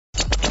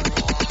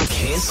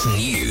Kiss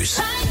News.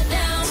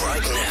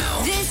 Right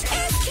now. This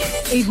is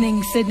Kiss.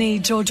 Evening, Sydney.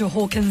 Georgia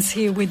Hawkins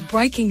here with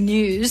breaking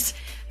news.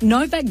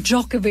 Novak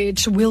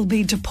Djokovic will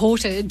be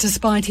deported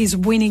despite his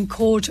win in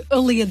court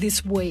earlier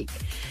this week.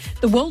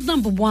 The world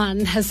number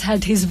one has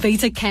had his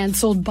visa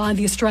cancelled by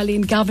the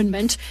Australian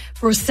government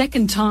for a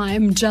second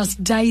time,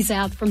 just days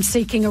out from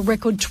seeking a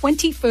record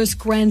 21st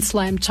Grand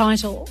Slam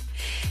title.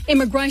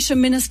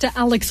 Immigration Minister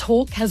Alex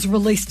Hawke has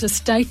released a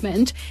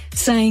statement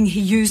saying he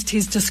used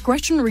his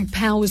discretionary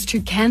powers to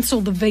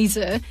cancel the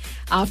visa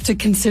after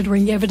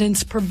considering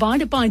evidence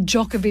provided by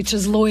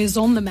Djokovic's lawyers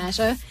on the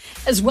matter,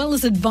 as well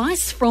as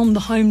advice from the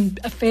Home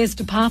Affairs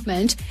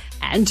Department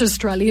and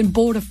Australian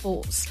Border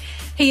Force.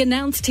 He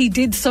announced he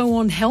did so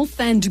on health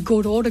and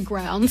good order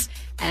grounds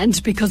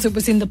and because it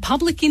was in the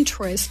public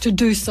interest to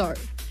do so.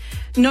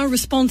 No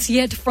response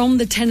yet from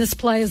the tennis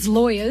players'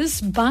 lawyers,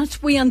 but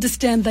we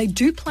understand they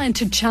do plan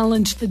to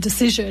challenge the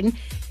decision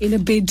in a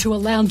bid to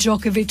allow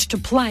Djokovic to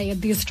play at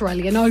the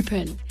Australian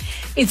Open.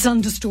 It's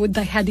understood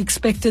they had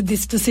expected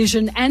this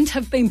decision and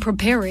have been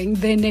preparing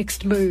their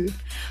next move.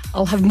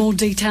 I'll have more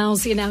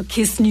details in our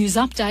KISS News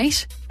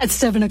update at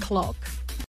 7 o'clock.